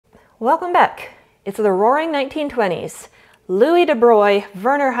Welcome back. It's the roaring 1920s. Louis de Broglie,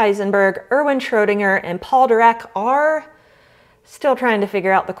 Werner Heisenberg, Erwin Schrödinger, and Paul Dirac are still trying to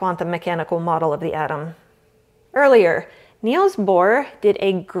figure out the quantum mechanical model of the atom. Earlier, Niels Bohr did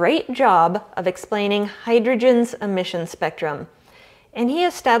a great job of explaining hydrogen's emission spectrum, and he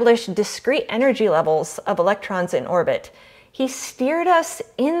established discrete energy levels of electrons in orbit. He steered us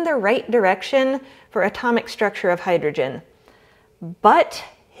in the right direction for atomic structure of hydrogen. But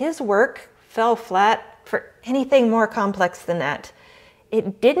his work fell flat for anything more complex than that.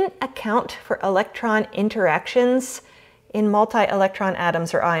 It didn't account for electron interactions in multi-electron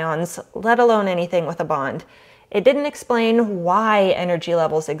atoms or ions, let alone anything with a bond. It didn't explain why energy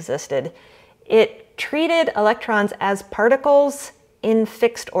levels existed. It treated electrons as particles in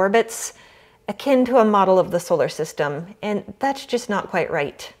fixed orbits, akin to a model of the solar system, and that's just not quite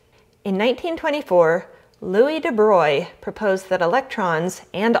right. In 1924, Louis de Broglie proposed that electrons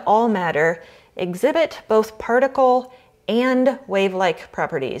and all matter exhibit both particle and wave-like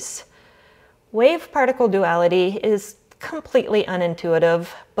properties. Wave-particle duality is completely unintuitive,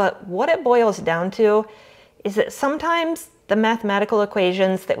 but what it boils down to is that sometimes the mathematical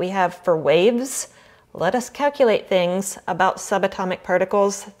equations that we have for waves let us calculate things about subatomic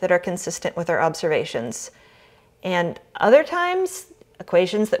particles that are consistent with our observations. And other times,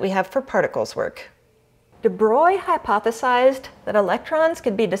 equations that we have for particles work. De Broglie hypothesized that electrons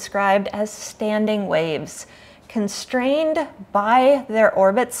could be described as standing waves, constrained by their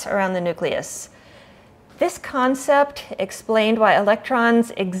orbits around the nucleus. This concept explained why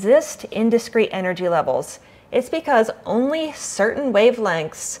electrons exist in discrete energy levels. It's because only certain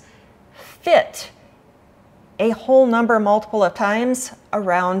wavelengths fit a whole number multiple of times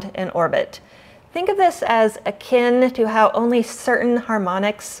around an orbit. Think of this as akin to how only certain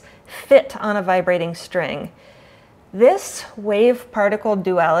harmonics fit on a vibrating string. This wave-particle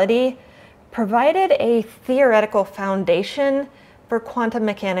duality provided a theoretical foundation for quantum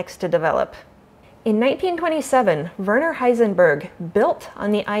mechanics to develop. In 1927, Werner Heisenberg built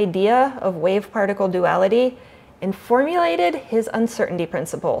on the idea of wave-particle duality and formulated his uncertainty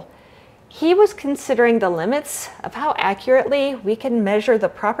principle. He was considering the limits of how accurately we can measure the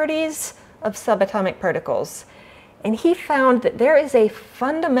properties of subatomic particles. And he found that there is a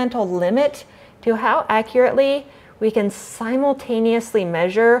fundamental limit to how accurately we can simultaneously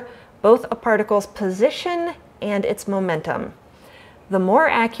measure both a particle's position and its momentum. The more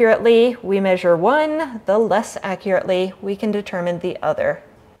accurately we measure one, the less accurately we can determine the other.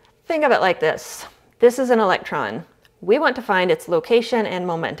 Think of it like this. This is an electron. We want to find its location and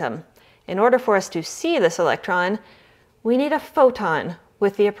momentum. In order for us to see this electron, we need a photon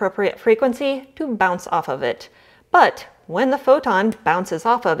with the appropriate frequency to bounce off of it. But when the photon bounces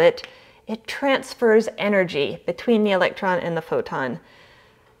off of it, it transfers energy between the electron and the photon.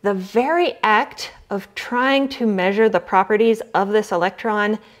 The very act of trying to measure the properties of this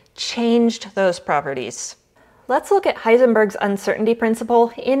electron changed those properties. Let's look at Heisenberg's uncertainty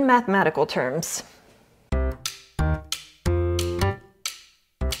principle in mathematical terms.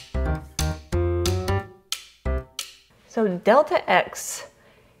 So delta x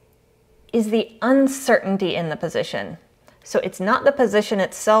is the uncertainty in the position. So it's not the position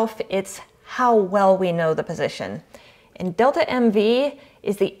itself, it's how well we know the position. And delta mv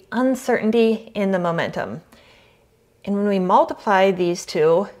is the uncertainty in the momentum. And when we multiply these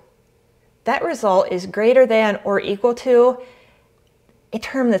two, that result is greater than or equal to a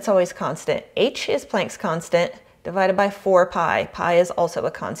term that's always constant. H is Planck's constant divided by 4 pi. Pi is also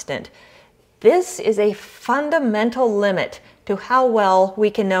a constant. This is a fundamental limit to how well we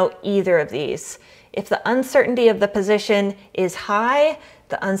can know either of these. If the uncertainty of the position is high,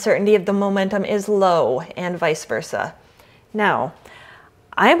 the uncertainty of the momentum is low, and vice versa. Now,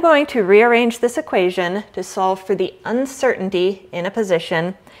 I'm going to rearrange this equation to solve for the uncertainty in a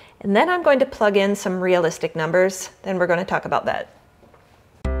position, and then I'm going to plug in some realistic numbers, then we're going to talk about that.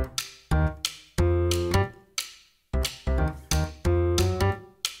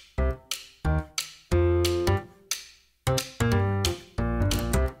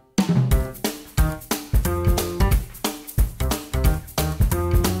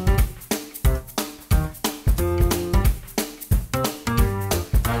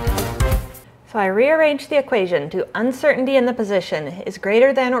 So I rearranged the equation to uncertainty in the position is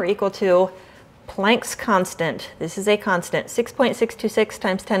greater than or equal to Planck's constant. This is a constant, 6.626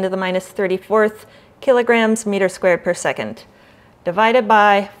 times 10 to the minus 34th kilograms meter squared per second, divided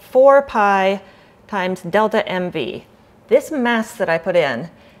by 4 pi times delta mv. This mass that I put in,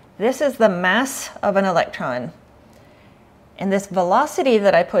 this is the mass of an electron. And this velocity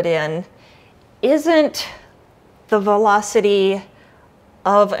that I put in isn't the velocity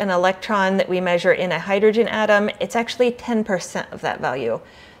of an electron that we measure in a hydrogen atom, it's actually 10% of that value.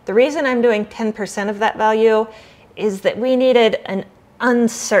 The reason I'm doing 10% of that value is that we needed an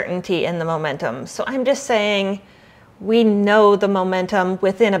uncertainty in the momentum. So I'm just saying we know the momentum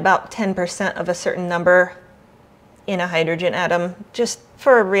within about 10% of a certain number in a hydrogen atom, just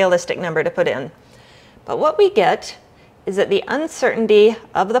for a realistic number to put in. But what we get is that the uncertainty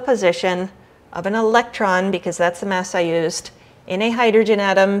of the position of an electron, because that's the mass I used, in a hydrogen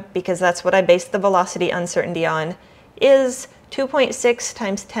atom, because that's what I based the velocity uncertainty on, is 2.6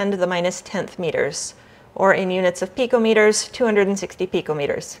 times 10 to the minus 10th meters, or in units of picometers, 260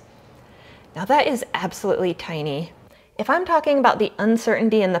 picometers. Now that is absolutely tiny. If I'm talking about the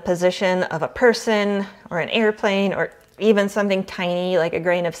uncertainty in the position of a person or an airplane or even something tiny like a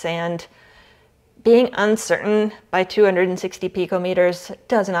grain of sand, being uncertain by 260 picometers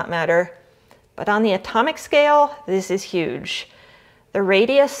does not matter. But on the atomic scale, this is huge. The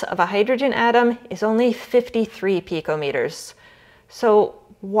radius of a hydrogen atom is only 53 picometers. So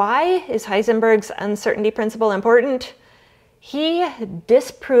why is Heisenberg's uncertainty principle important? He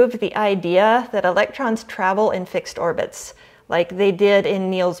disproved the idea that electrons travel in fixed orbits, like they did in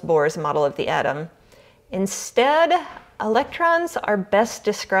Niels Bohr's model of the atom. Instead, electrons are best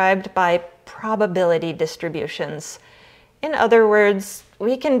described by probability distributions. In other words,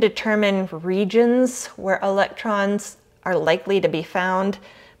 we can determine regions where electrons are likely to be found,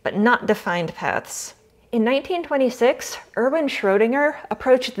 but not defined paths. In 1926, Erwin Schrödinger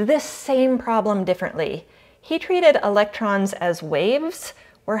approached this same problem differently. He treated electrons as waves,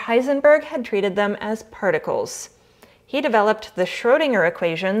 where Heisenberg had treated them as particles. He developed the Schrödinger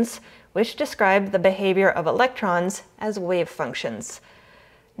equations, which describe the behavior of electrons as wave functions.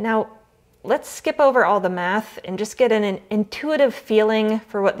 Now, let's skip over all the math and just get an intuitive feeling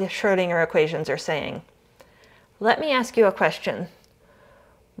for what the Schrödinger equations are saying. Let me ask you a question.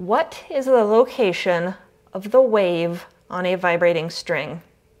 What is the location of the wave on a vibrating string?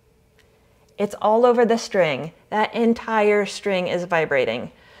 It's all over the string. That entire string is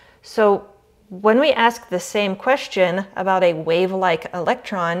vibrating. So when we ask the same question about a wave-like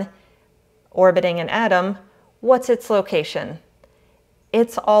electron orbiting an atom, what's its location?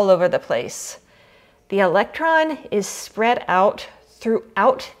 It's all over the place. The electron is spread out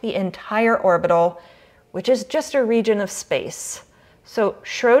throughout the entire orbital, which is just a region of space. So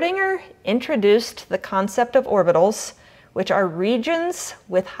Schrödinger introduced the concept of orbitals, which are regions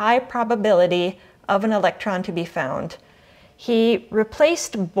with high probability of an electron to be found. He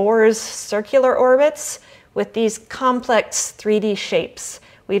replaced Bohr's circular orbits with these complex 3D shapes.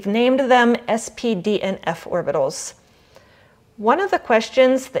 We've named them SP, D, and F orbitals. One of the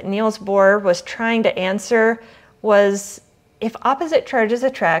questions that Niels Bohr was trying to answer was, if opposite charges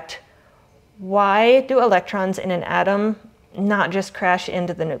attract, why do electrons in an atom not just crash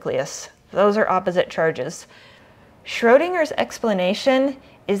into the nucleus? Those are opposite charges. Schrödinger's explanation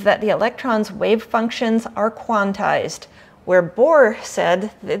is that the electron's wave functions are quantized, where Bohr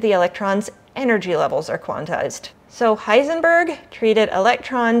said that the electron's energy levels are quantized. So Heisenberg treated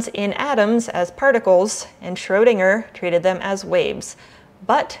electrons in atoms as particles, and Schrödinger treated them as waves.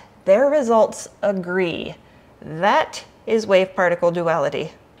 But their results agree. That is wave-particle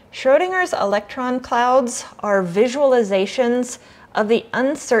duality. Schrödinger's electron clouds are visualizations of the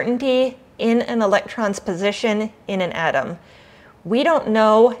uncertainty in an electron's position in an atom. We don't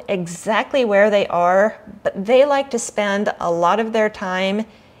know exactly where they are, but they like to spend a lot of their time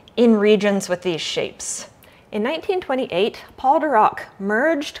in regions with these shapes. In 1928, Paul Dirac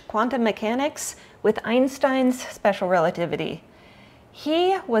merged quantum mechanics with Einstein's special relativity.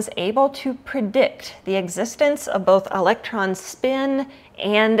 He was able to predict the existence of both electron spin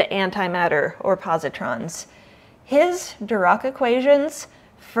and antimatter, or positrons. His Dirac equations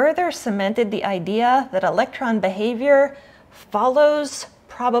further cemented the idea that electron behavior follows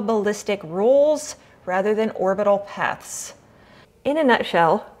probabilistic rules rather than orbital paths. In a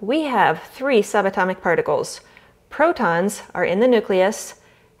nutshell, we have three subatomic particles. Protons are in the nucleus,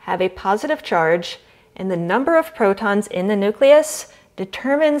 have a positive charge, and the number of protons in the nucleus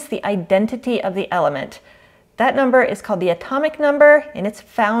determines the identity of the element. That number is called the atomic number, and it's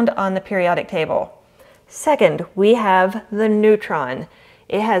found on the periodic table. Second, we have the neutron.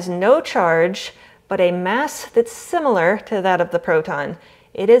 It has no charge, but a mass that's similar to that of the proton.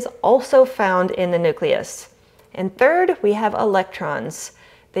 It is also found in the nucleus. And third, we have electrons.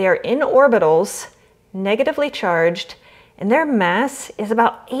 They are in orbitals, negatively charged, and their mass is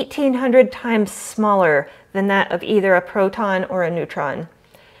about 1,800 times smaller than that of either a proton or a neutron.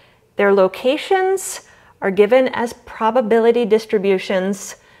 Their locations are given as probability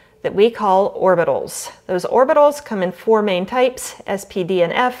distributions. that we call orbitals. Those orbitals come in 4 main types, S, P, D,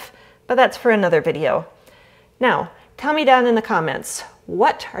 and F, but that's for another video. Now, tell me down in the comments,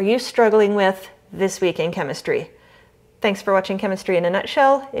 what are you struggling with this week in chemistry? Thanks for watching Chemistry in a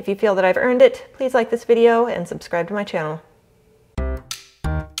Nutshell. If you feel that I've earned it, please like this video and subscribe to my channel.